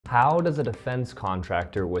How does a defense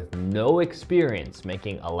contractor with no experience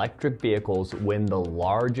making electric vehicles win the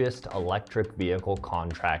largest electric vehicle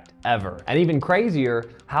contract ever? And even crazier,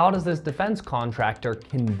 how does this defense contractor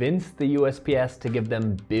convince the USPS to give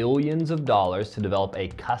them billions of dollars to develop a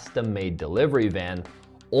custom-made delivery van,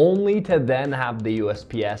 only to then have the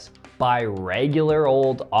USPS buy regular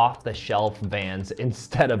old off-the-shelf vans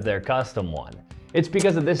instead of their custom one? It's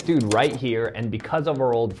because of this dude right here, and because of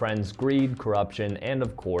our old friends' greed, corruption, and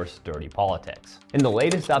of course, dirty politics. In the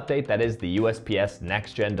latest update, that is the USPS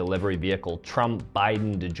next-gen delivery vehicle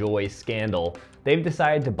Trump-Biden-DeJoy scandal, they've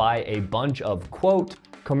decided to buy a bunch of, quote,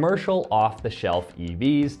 commercial off-the-shelf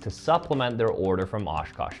EVs to supplement their order from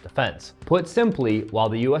Oshkosh Defense. Put simply, while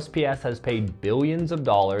the USPS has paid billions of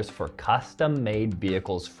dollars for custom-made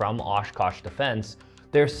vehicles from Oshkosh Defense,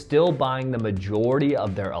 they're still buying the majority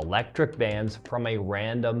of their electric vans from a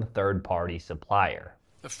random third-party supplier.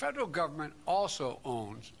 The federal government also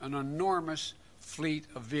owns an enormous fleet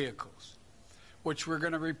of vehicles, which we're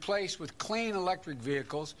going to replace with clean electric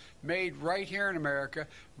vehicles made right here in America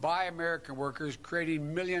by American workers,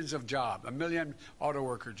 creating millions of jobs, 1 million auto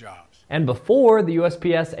worker jobs. And before, the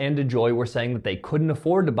USPS and DeJoy were saying that they couldn't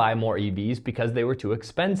afford to buy more EVs because they were too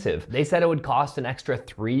expensive. They said it would cost an extra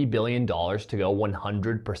 $3 billion to go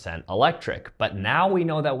 100% electric. But now we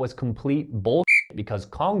know that was complete bullshit because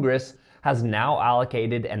Congress has now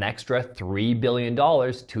allocated an extra $3 billion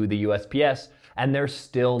to the USPS, and they're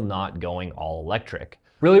still not going all electric.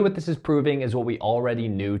 Really what this is proving is what we already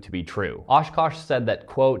knew to be true. Oshkosh said that,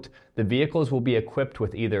 quote, the vehicles will be equipped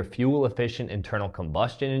with either fuel-efficient internal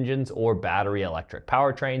combustion engines or battery electric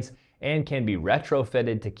powertrains and can be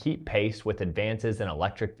retrofitted to keep pace with advances in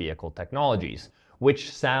electric vehicle technologies,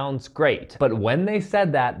 which sounds great. But when they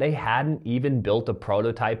said that, they hadn't even built a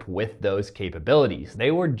prototype with those capabilities.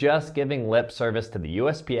 They were just giving lip service to the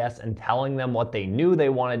USPS and telling them what they knew they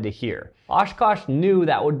wanted to hear. Oshkosh knew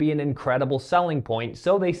that would be an incredible selling point,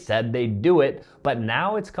 so they said they'd do it, but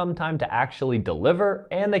now it's come time to actually deliver,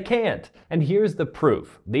 and they can't. And here's the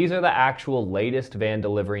proof. These are the actual latest van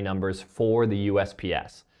delivery numbers for the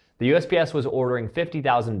USPS. The USPS was ordering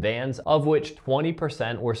 50,000 vans, of which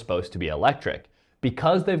 20% were supposed to be electric.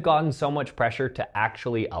 Because they've gotten so much pressure to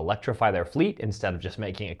actually electrify their fleet instead of just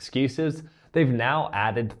making excuses, they've now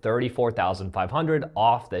added 34,500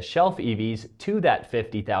 off-the-shelf EVs to that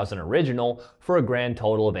 50,000 original for a grand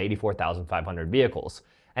total of 84,500 vehicles.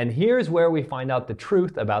 And here's where we find out the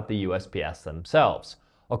truth about the USPS themselves.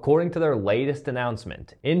 According to their latest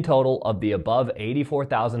announcement, in total of the above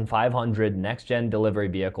 84,500 next-gen delivery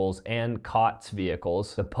vehicles and COTS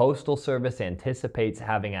vehicles, the Postal Service anticipates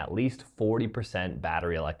having at least 40%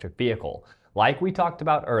 battery electric vehicle. Like we talked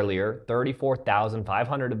about earlier,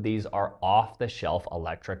 34,500 of these are off-the-shelf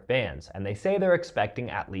electric vans, and they say they're expecting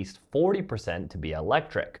at least 40% to be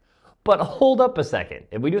electric. But hold up a second,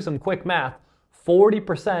 if we do some quick math,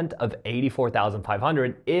 40% of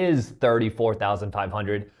 84,500 is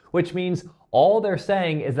 34,500, which means all they're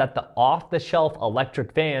saying is that the off-the-shelf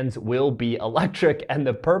electric vans will be electric, and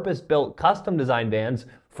the purpose-built custom-designed vans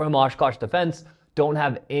from Oshkosh Defense don't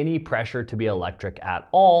have any pressure to be electric at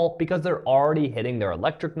all because they're already hitting their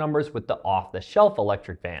electric numbers with the off-the-shelf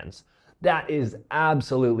electric vans. That is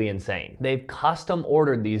absolutely insane. They've custom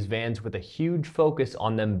ordered these vans with a huge focus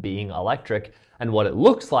on them being electric, and what it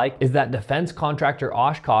looks like is that defense contractor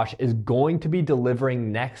Oshkosh is going to be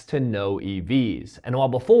delivering next to no EVs. And while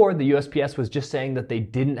before the USPS was just saying that they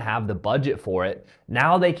didn't have the budget for it,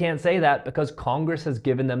 now they can't say that because Congress has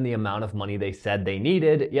given them the amount of money they said they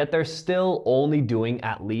needed, yet they're still only doing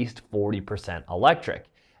at least 40% electric.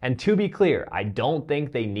 And to be clear, I don't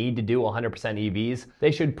think they need to do 100% EVs. They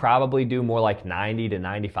should probably do more like 90 to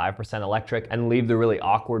 95% electric and leave the really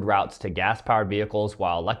awkward routes to gas-powered vehicles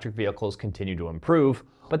while electric vehicles continue to improve.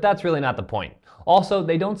 But that's really not the point. Also,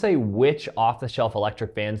 they don't say which off-the-shelf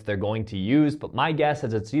electric vans they're going to use, but my guess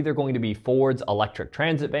is it's either going to be Ford's electric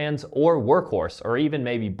transit vans or Workhorse, or even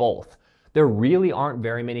maybe both. There really aren't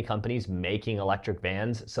very many companies making electric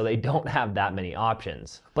vans, so they don't have that many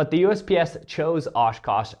options. But the USPS chose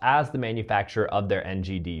Oshkosh as the manufacturer of their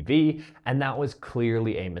NGDV, and that was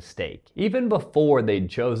clearly a mistake. Even before they'd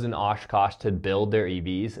chosen Oshkosh to build their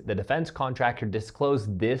EVs, the defense contractor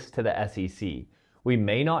disclosed this to the SEC. We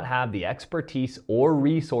may not have the expertise or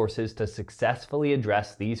resources to successfully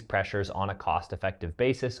address these pressures on a cost-effective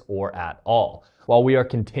basis or at all. While we are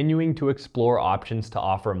continuing to explore options to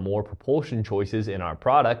offer more propulsion choices in our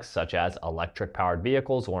products, such as electric-powered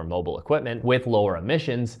vehicles or mobile equipment with lower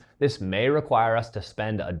emissions, this may require us to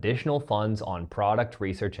spend additional funds on product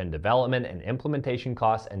research and development and implementation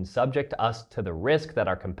costs, and subject us to the risk that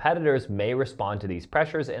our competitors may respond to these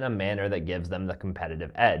pressures in a manner that gives them the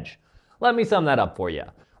competitive edge. Let me sum that up for you.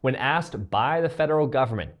 When asked by the federal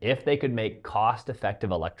government if they could make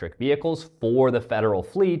cost-effective electric vehicles for the federal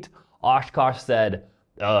fleet, Oshkosh said,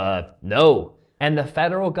 no. And the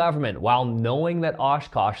federal government, while knowing that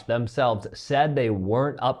Oshkosh themselves said they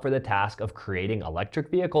weren't up for the task of creating electric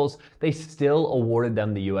vehicles, they still awarded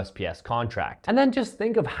them the USPS contract. And then just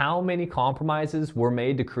think of how many compromises were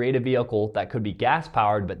made to create a vehicle that could be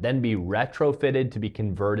gas-powered but then be retrofitted to be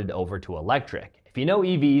converted over to electric. If you know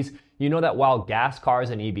EVs, you know that while gas cars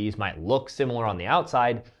and EVs might look similar on the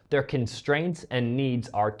outside, their constraints and needs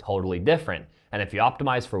are totally different. And if you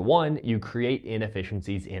optimize for one, you create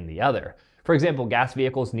inefficiencies in the other. For example, gas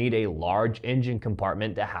vehicles need a large engine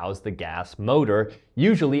compartment to house the gas motor,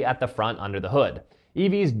 usually at the front under the hood.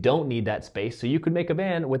 EVs don't need that space, so you could make a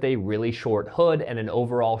van with a really short hood and an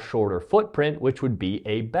overall shorter footprint, which would be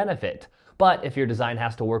a benefit. But if your design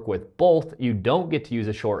has to work with both, you don't get to use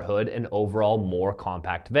a short hood and overall more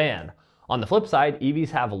compact van. On the flip side, EVs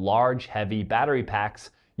have large, heavy battery packs,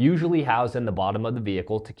 usually housed in the bottom of the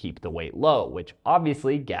vehicle to keep the weight low, which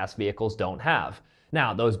obviously gas vehicles don't have.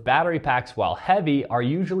 Now, those battery packs, while heavy, are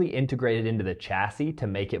usually integrated into the chassis to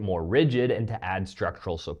make it more rigid and to add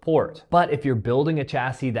structural support. But if you're building a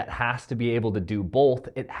chassis that has to be able to do both,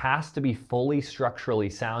 it has to be fully structurally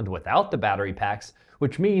sound without the battery packs,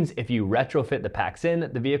 which means if you retrofit the packs in,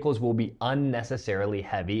 the vehicles will be unnecessarily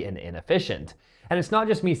heavy and inefficient. And it's not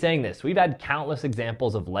just me saying this. We've had countless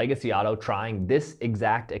examples of Legacy Auto trying this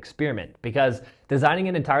exact experiment, because designing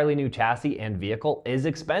an entirely new chassis and vehicle is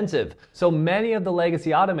expensive. So many of the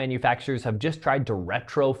Legacy Auto manufacturers have just tried to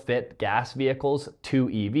retrofit gas vehicles to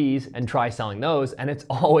EVs and try selling those, and it's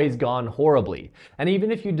always gone horribly. And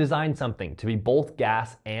even if you design something to be both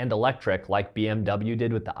gas and electric, like BMW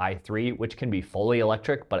did with the i3, which can be fully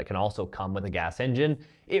electric, but it can also come with a gas engine,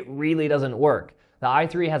 it really doesn't work. The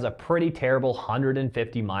i3 has a pretty terrible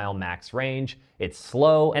 150-mile max range, it's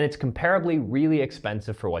slow, and it's comparably really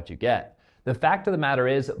expensive for what you get. The fact of the matter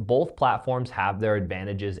is, both platforms have their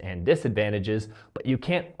advantages and disadvantages, but you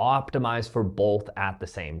can't optimize for both at the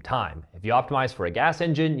same time. If you optimize for a gas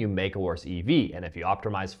engine, you make a worse EV, and if you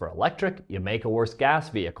optimize for electric, you make a worse gas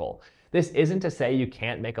vehicle. This isn't to say you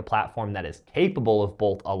can't make a platform that is capable of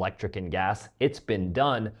both electric and gas. It's been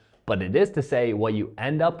done. But it is to say what you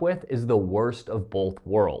end up with is the worst of both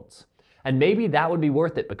worlds. And maybe that would be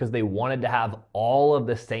worth it because they wanted to have all of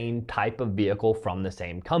the same type of vehicle from the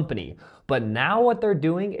same company. But now what they're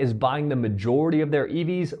doing is buying the majority of their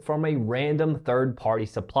EVs from a random third-party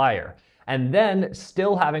supplier, and then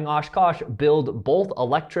still having Oshkosh build both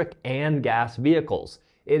electric and gas vehicles.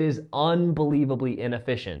 It is unbelievably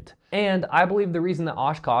inefficient. And I believe the reason that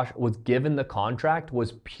Oshkosh was given the contract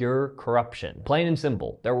was pure corruption. Plain and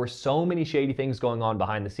simple. There were so many shady things going on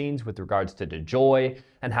behind the scenes with regards to DeJoy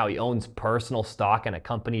and how he owns personal stock in a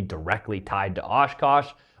company directly tied to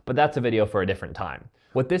Oshkosh, but that's a video for a different time.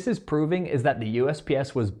 What this is proving is that the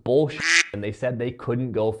USPS was bullshit and they said they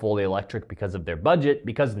couldn't go fully electric because of their budget,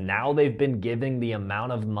 because now they've been giving the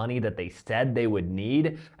amount of money that they said they would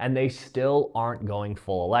need, and they still aren't going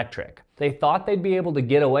full electric. They thought they'd be able to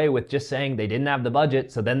get away with just saying they didn't have the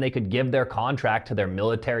budget, so then they could give their contract to their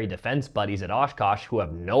military defense buddies at Oshkosh who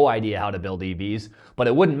have no idea how to build EVs, but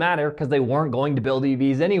it wouldn't matter because they weren't going to build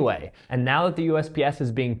EVs anyway. And now that the USPS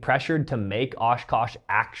is being pressured to make Oshkosh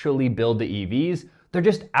actually build the EVs, they're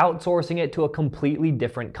just outsourcing it to a completely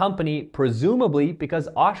different company, presumably because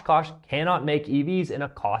Oshkosh cannot make EVs in a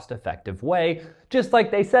cost-effective way, just like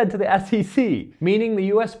they said to the SEC. Meaning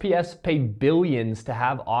the USPS paid billions to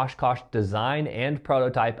have Oshkosh design and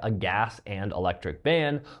prototype a gas and electric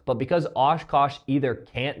van, but because Oshkosh either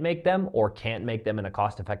can't make them or can't make them in a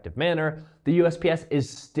cost-effective manner, the USPS is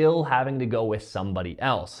still having to go with somebody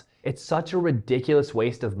else. It's such a ridiculous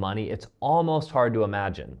waste of money, it's almost hard to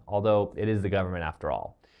imagine, although it is the government after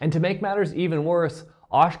all. And to make matters even worse,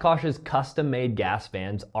 Oshkosh's custom-made gas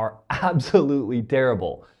vans are absolutely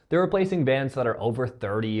terrible. They're replacing vans that are over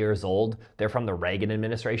 30 years old, they're from the Reagan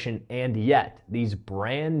administration, and yet these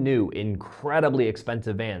brand new, incredibly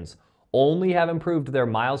expensive vans only have improved their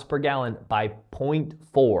miles per gallon by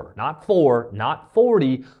 0.4. Not 4, not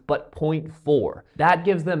 40, but 0.4. That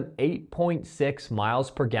gives them 8.6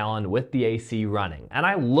 miles per gallon with the AC running. And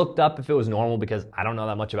I looked up if it was normal because I don't know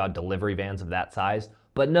that much about delivery vans of that size.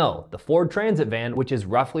 But no, the Ford Transit van, which is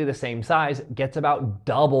roughly the same size, gets about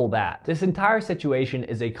double that. This entire situation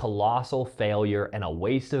is a colossal failure and a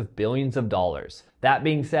waste of billions of dollars. That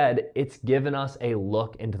being said, it's given us a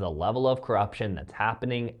look into the level of corruption that's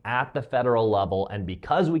happening at the federal level, and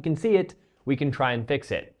because we can see it, we can try and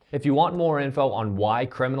fix it. If you want more info on why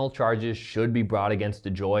criminal charges should be brought against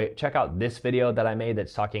DeJoy, check out this video that I made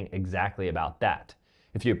that's talking exactly about that.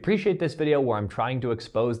 If you appreciate this video where I'm trying to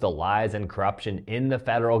expose the lies and corruption in the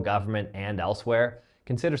federal government and elsewhere,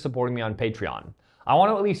 consider supporting me on Patreon. I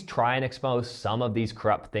want to at least try and expose some of these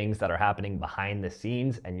corrupt things that are happening behind the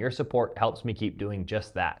scenes, and your support helps me keep doing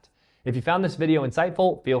just that. If you found this video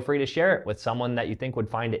insightful, feel free to share it with someone that you think would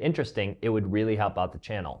find it interesting. It would really help out the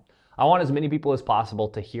channel. I want as many people as possible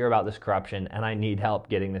to hear about this corruption, and I need help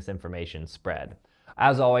getting this information spread.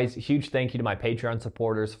 As always, huge thank you to my Patreon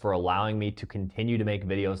supporters for allowing me to continue to make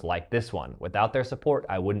videos like this one. Without their support,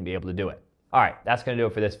 I wouldn't be able to do it. All right, that's going to do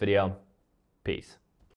it for this video. Peace.